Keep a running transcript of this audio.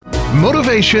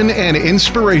Motivation and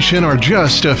inspiration are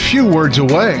just a few words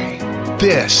away.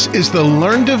 This is the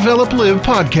Learn, Develop, Live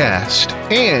podcast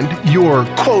and your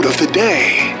quote of the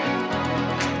day.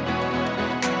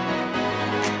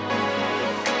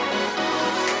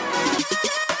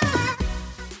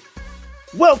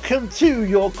 Welcome to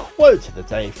your quote of the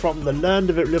day from the Learn,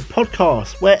 Develop, Live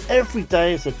podcast, where every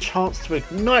day is a chance to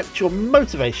ignite your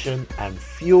motivation and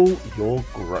fuel your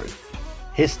growth.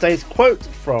 Here's today's quote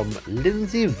from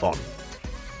Lindsay Vonn.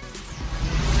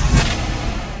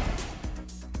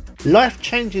 Life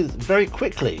changes very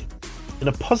quickly, in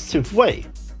a positive way,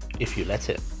 if you let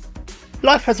it.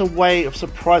 Life has a way of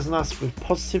surprising us with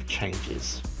positive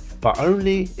changes, but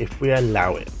only if we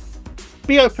allow it.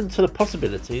 Be open to the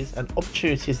possibilities and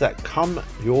opportunities that come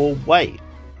your way.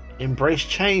 Embrace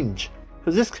change,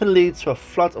 because this can lead to a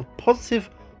flood of positive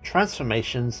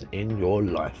transformations in your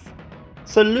life.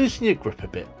 So loosen your grip a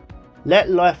bit, let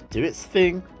life do its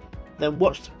thing, then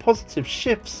watch the positive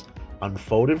shifts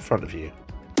unfold in front of you.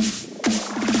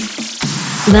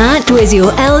 That was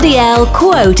your LDL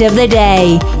quote of the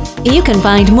day. You can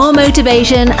find more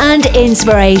motivation and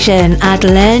inspiration at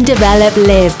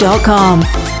learndeveloplive.com,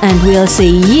 and we'll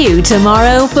see you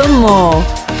tomorrow for more.